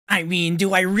I mean,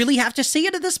 do I really have to say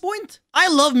it at this point? I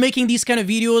love making these kind of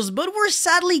videos, but we're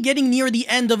sadly getting near the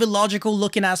end of illogical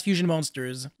looking ass fusion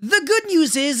monsters. The good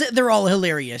news is, they're all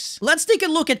hilarious. Let's take a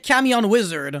look at Camion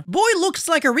Wizard. Boy looks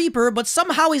like a Reaper, but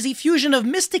somehow is a fusion of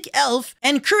Mystic Elf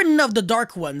and Curtain of the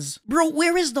Dark Ones. Bro,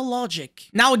 where is the logic?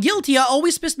 Now, Guiltia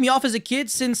always pissed me off as a kid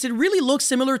since it really looks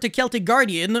similar to Celtic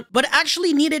Guardian, but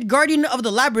actually needed Guardian of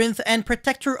the Labyrinth and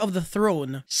Protector of the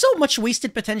Throne. So much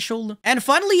wasted potential. And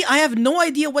finally, I have no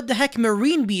idea what the heck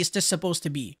Marine Beast is supposed to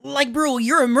be. Like, bro,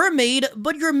 you're a mermaid,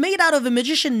 but you're made out of a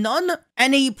magician nun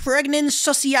and a pregnant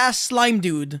sussy-ass slime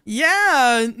dude.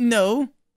 Yeah, no.